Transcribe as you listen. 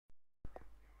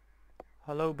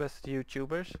Hallo beste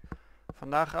YouTubers.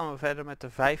 Vandaag gaan we verder met de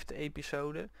 5e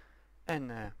episode.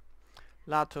 En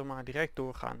laten we maar direct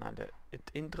doorgaan naar het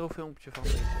introfilmpje van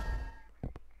deze.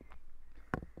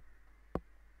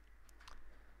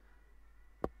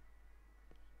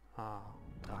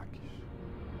 Draakjes.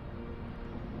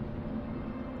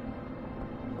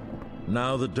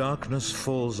 Now the darkness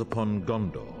falls upon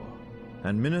Gondor,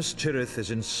 and Minas Tirith is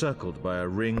encircled by a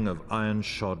ring of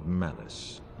iron-shod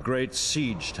malice. Great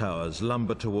siege towers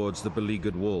lumber towards the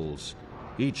beleaguered walls,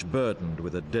 each burdened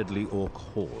with a deadly orc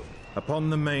horde. Upon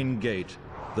the main gate,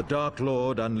 the Dark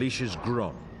Lord unleashes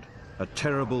Grond, a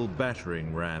terrible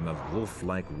battering ram of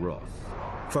wolf-like wrath.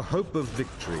 For hope of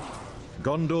victory,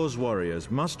 Gondor's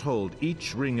warriors must hold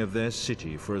each ring of their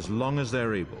city for as long as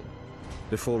they're able,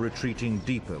 before retreating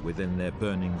deeper within their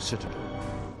burning citadel.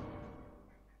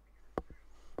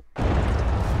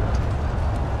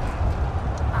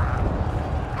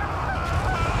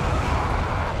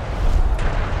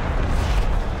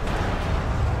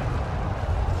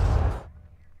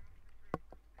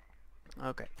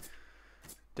 Oké,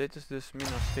 dit is dus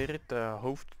Minas Tirith, de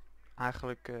hoofd.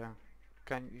 Eigenlijk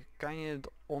kan je het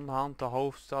onderhand de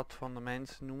hoofdstad van de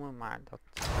mensen noemen, maar dat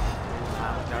is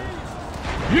namelijk duidelijk.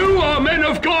 You are men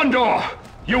of Gondor!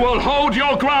 You will hold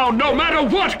your ground no matter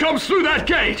what comes through that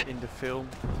gate! In de film,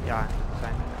 ja,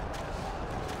 hebben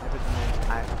de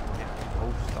mensen eigenlijk echt een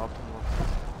hoofdstad, omdat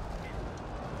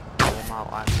allemaal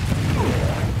eigenlijk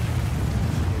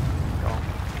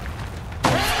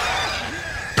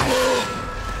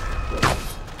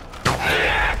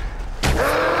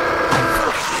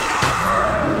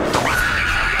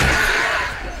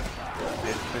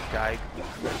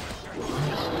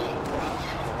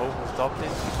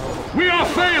We are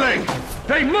failing!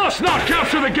 They must not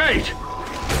capture the gate!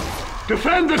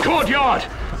 Defend the courtyard!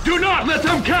 Do not let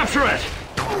them capture it!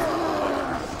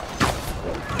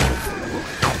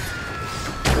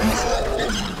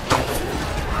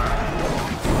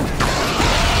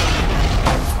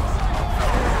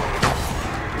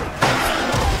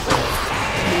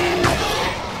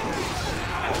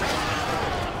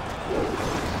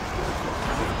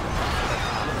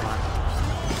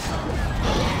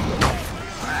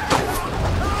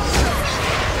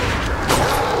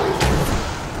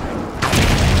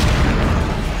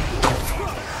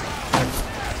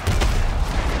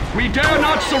 We dare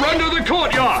not surrender the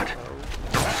courtyard!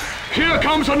 Here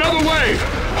comes another wave!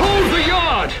 Hold the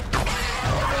yard!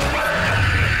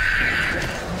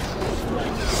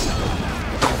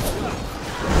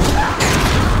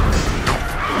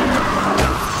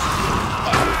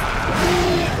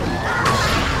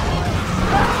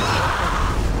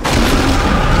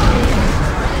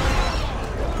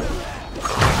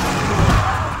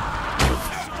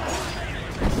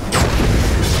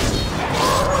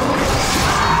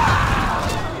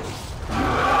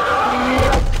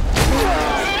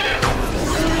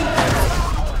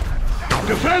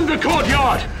 Defend the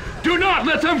courtyard! Do not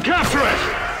let them capture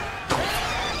it!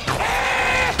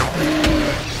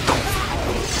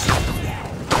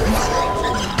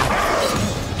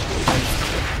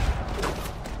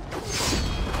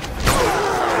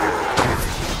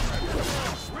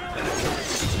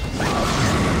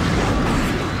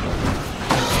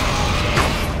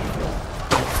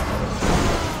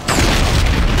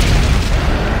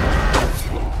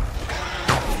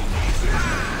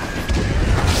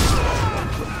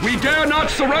 We dare not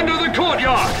surrender the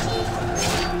courtyard!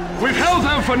 We've held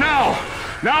them for now!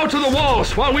 Now to the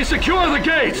walls while we secure the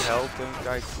gates!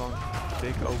 Kijk gewoon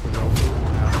dik overal.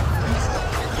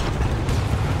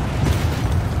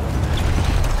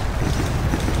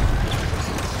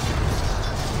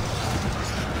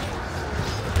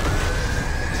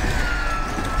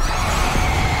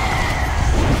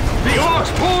 The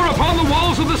orcs pour upon the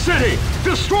walls of the city!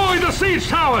 Destroy the siege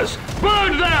towers!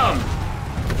 Burn them!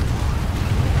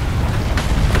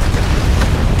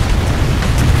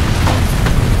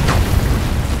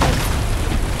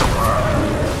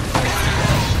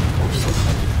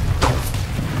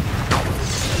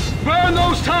 Burn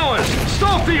those towers!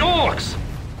 Stop the orcs!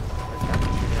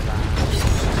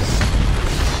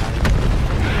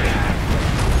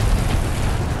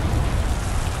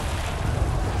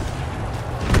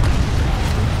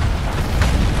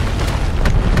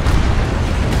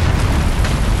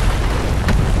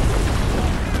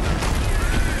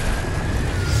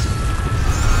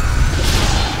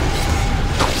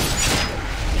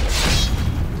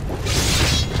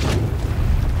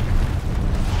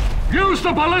 Use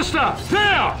the ballista! There!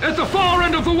 At the far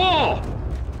end of the wall!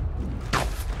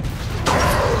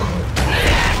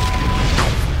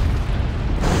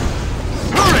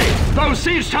 Hurry! Those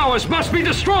siege towers must be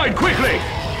destroyed quickly!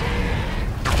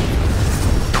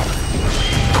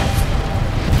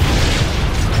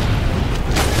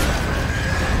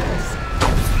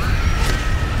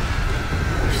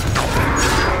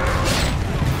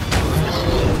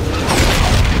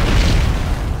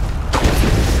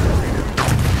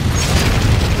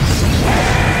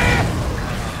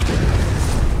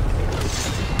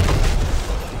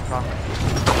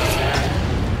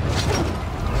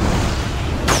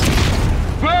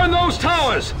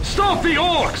 the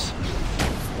orcs!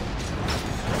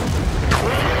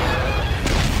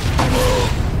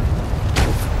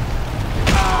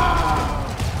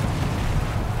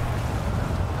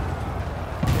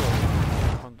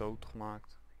 Gewoon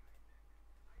doodgemaakt.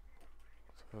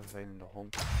 Wat een vervelende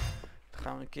hond. Dan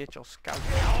gaan we een keertje als scout.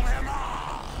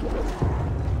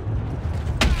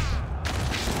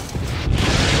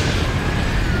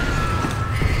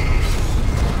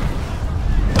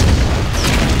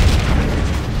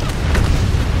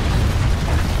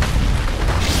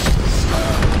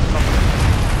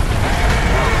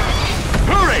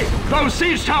 Hurry! Those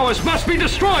siege towers must be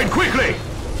destroyed quickly!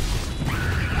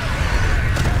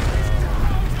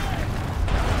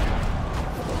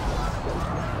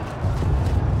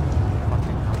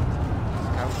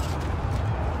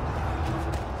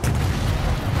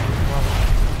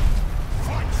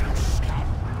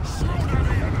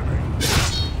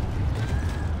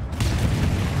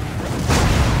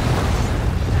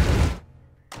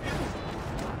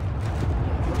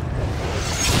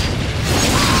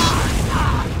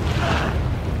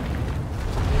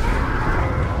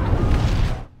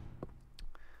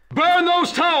 Burn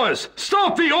those towers!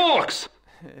 Stop the orcs!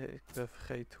 Ik ben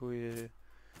vergeten hoe je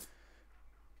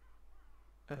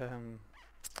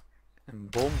een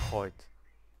bom gooit.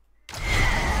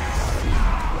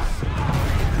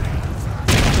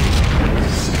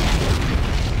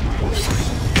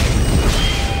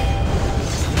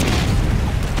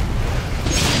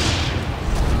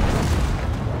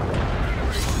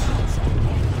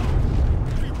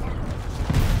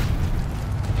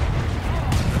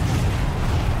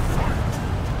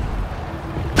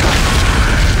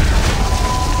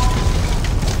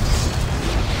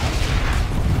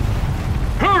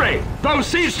 Those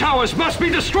siege towers must be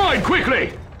destroyed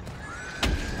quickly!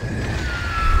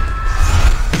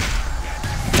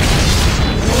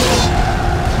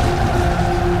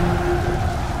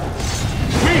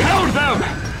 We held them!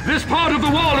 This part of the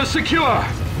wall is secure!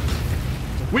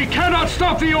 We cannot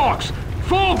stop the orcs!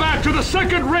 Fall back to the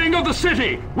second ring of the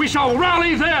city! We shall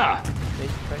rally there!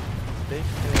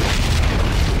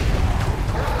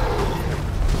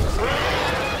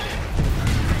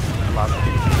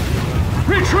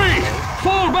 Retreat!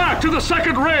 Fall back to the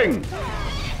second ring!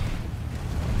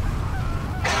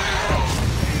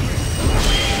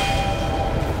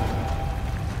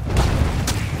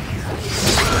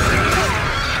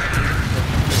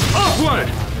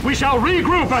 Upward! We shall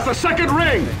regroup at the second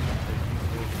ring!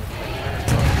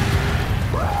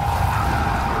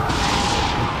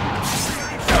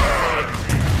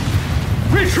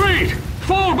 Retreat!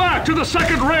 Fall back to the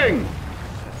second ring!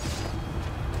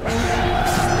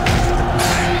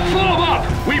 Form up!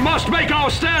 We must make our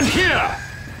stand here!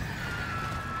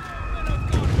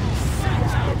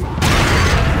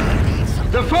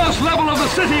 The first level of the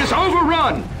city is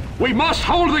overrun! We must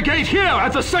hold the gate here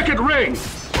at the second ring!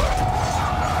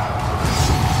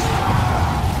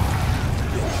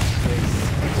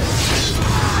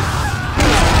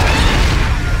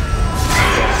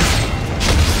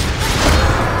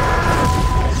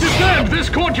 Defend this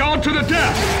courtyard to the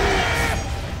death!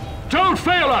 Don't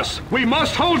fail us! We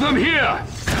must hold them here!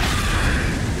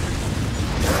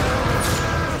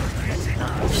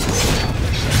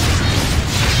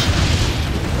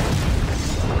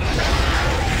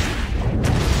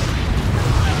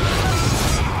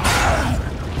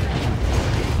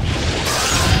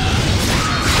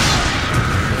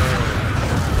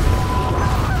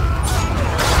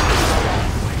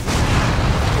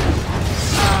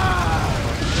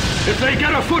 If they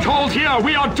get a foothold here,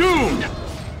 we are doomed!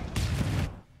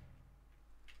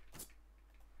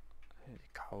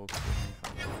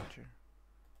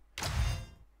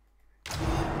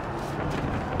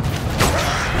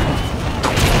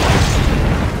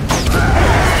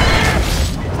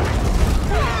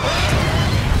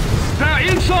 They're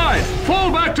inside!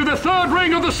 Fall back to the third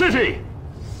ring of the city!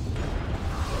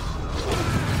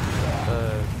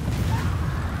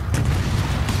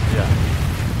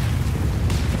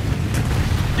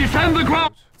 Defend the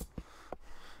ground!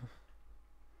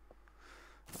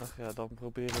 Ach ja, dan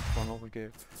probeer het gewoon nog een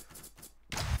keer.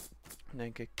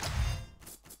 Denk ik.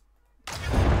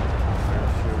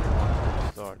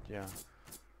 Start, ja.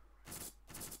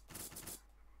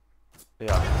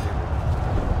 Ja.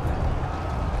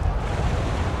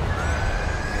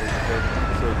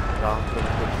 Daarom druk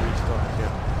ik op restart, ja.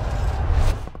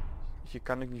 Je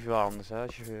kan ook niet veel anders, hè,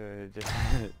 als je dit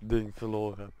ding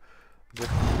verloren hebt.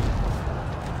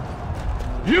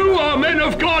 You are men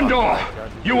of Gondor!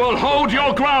 You will hold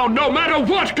your ground no matter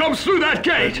what comes through that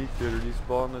gate! Die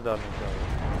spawnen dan nog wel.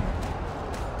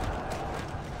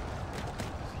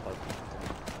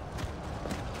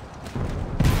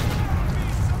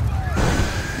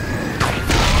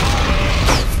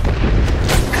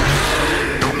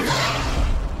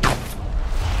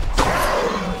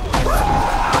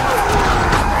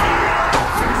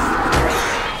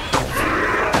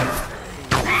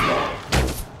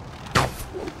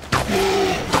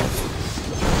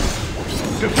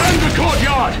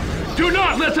 Do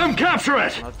not let them capture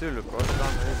it! Natuurlijk hoor, dan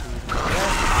heeft hij...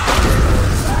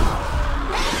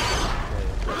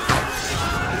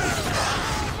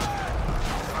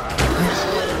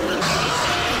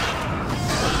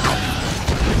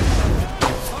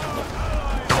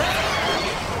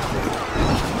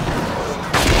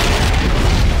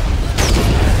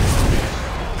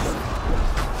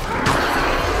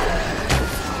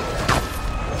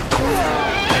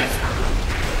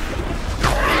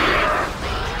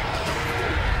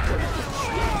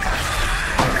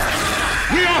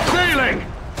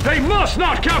 They must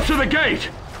not capture the gate!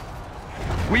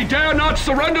 We dare not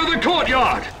surrender the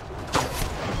courtyard!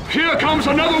 Here comes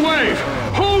another wave!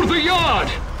 Hold the yard!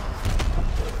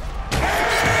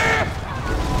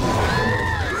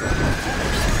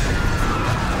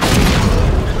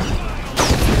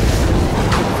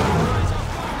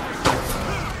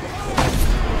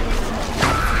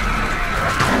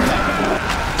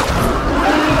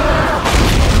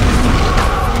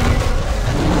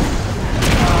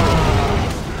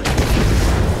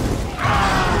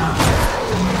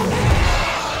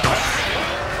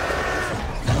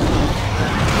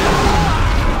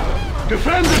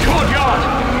 Defend the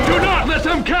courtyard! Do not let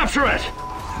them capture it!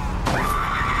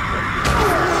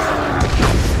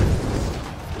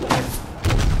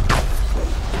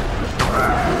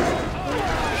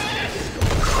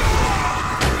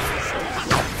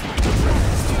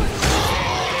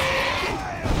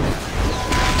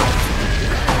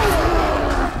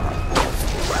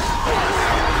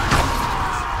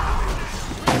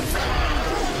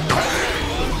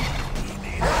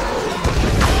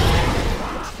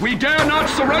 We dare not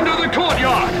surrender the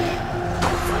courtyard!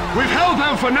 We've held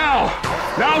them for now!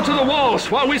 Now to the walls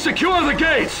while we secure the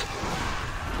gates!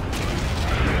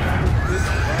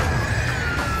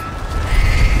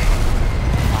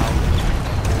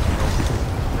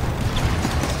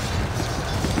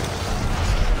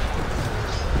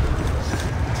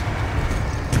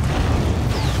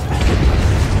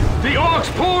 The orcs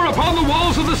pour upon the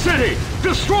walls of the city!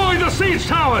 Destroy the siege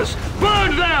towers!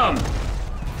 Burn them!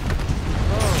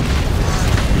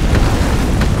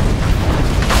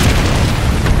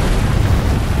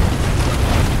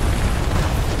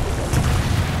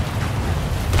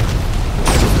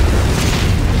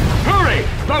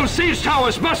 Those siege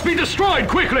towers must be destroyed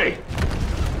quickly!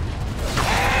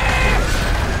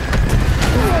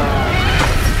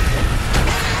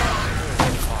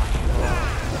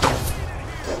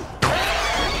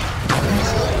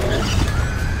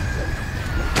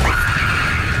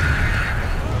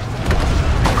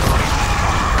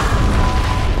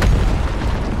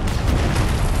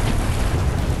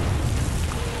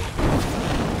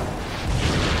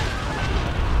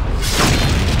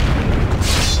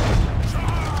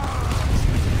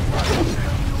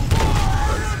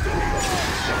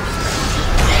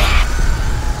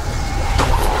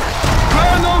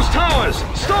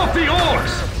 Stop the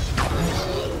orcs!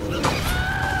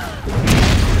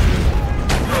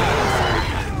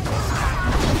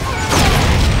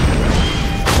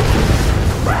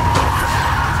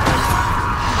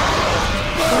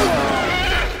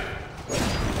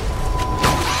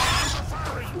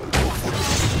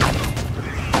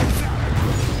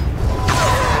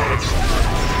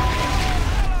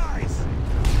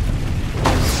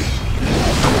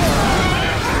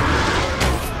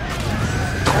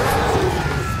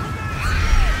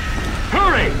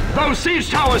 Those siege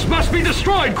towers must be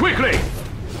destroyed quickly!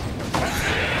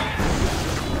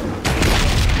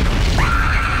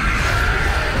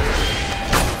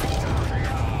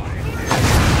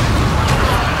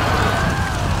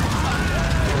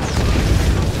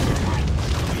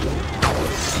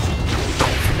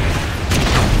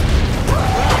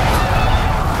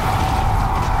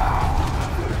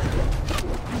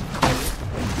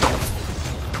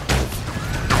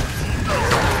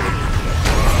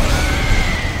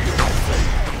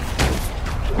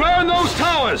 Burn those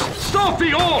towers! Stop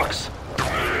the orcs!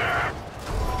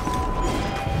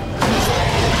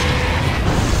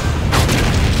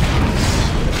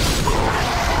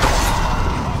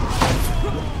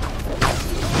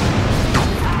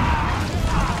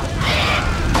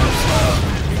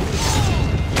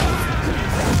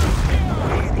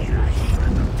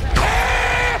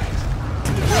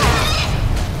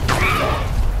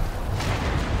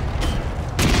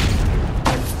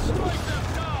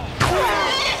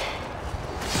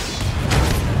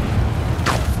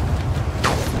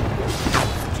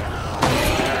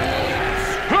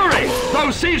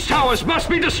 Those siege towers must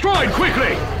be destroyed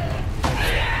quickly!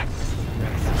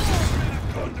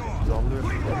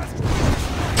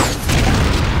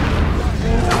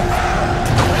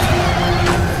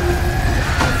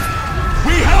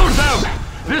 We held them!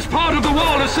 This part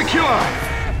is secure.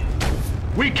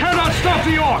 We cannot stop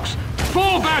the orcs.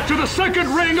 Fall back to the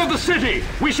second ring of the city.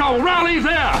 We shall rally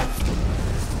there.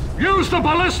 Use the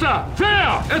ballista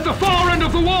there at the far end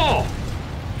of the wall.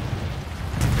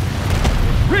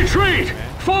 Retreat.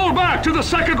 Fall back to the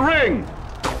second ring.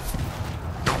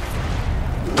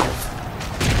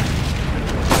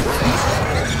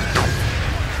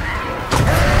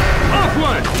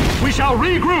 Upward. We shall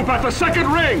regroup at the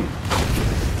second ring.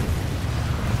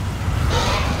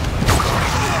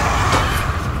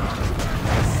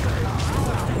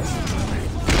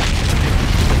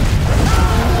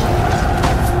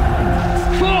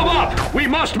 Form up! We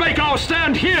must make our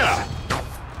stand here!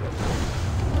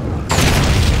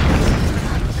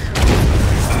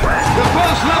 The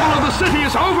first level of the city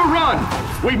is overrun!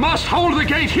 We must hold the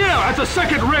gate here at the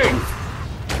second ring!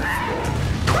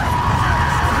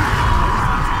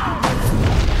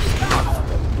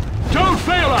 Don't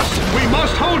fail us! We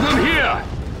must hold them here!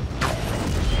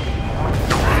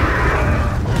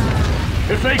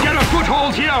 If they get a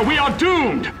foothold here, we are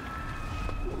doomed!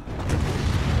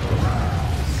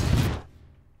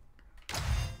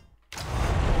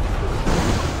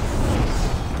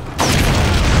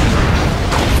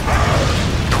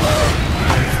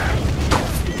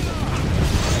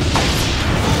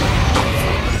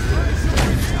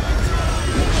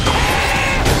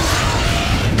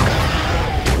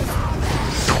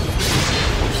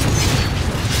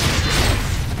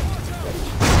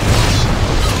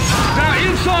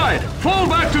 Fall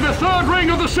back to the third ring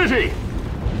of the city!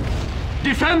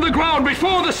 Defend the ground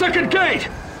before the second gate!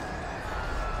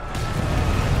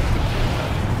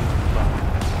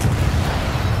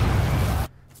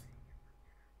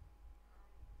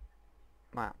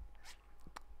 Maar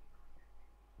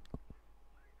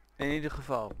in ieder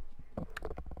geval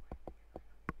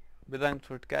bedankt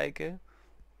voor het kijken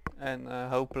en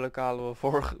hopelijk halen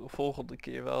we volgende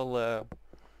keer wel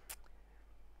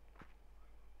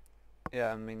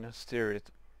ja, minas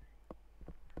tirith.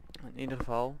 In ieder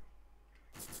geval,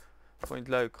 vond je het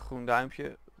leuk, groen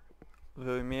duimpje.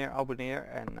 Wil je meer, abonneer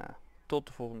en tot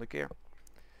de volgende keer.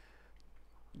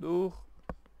 Doeg!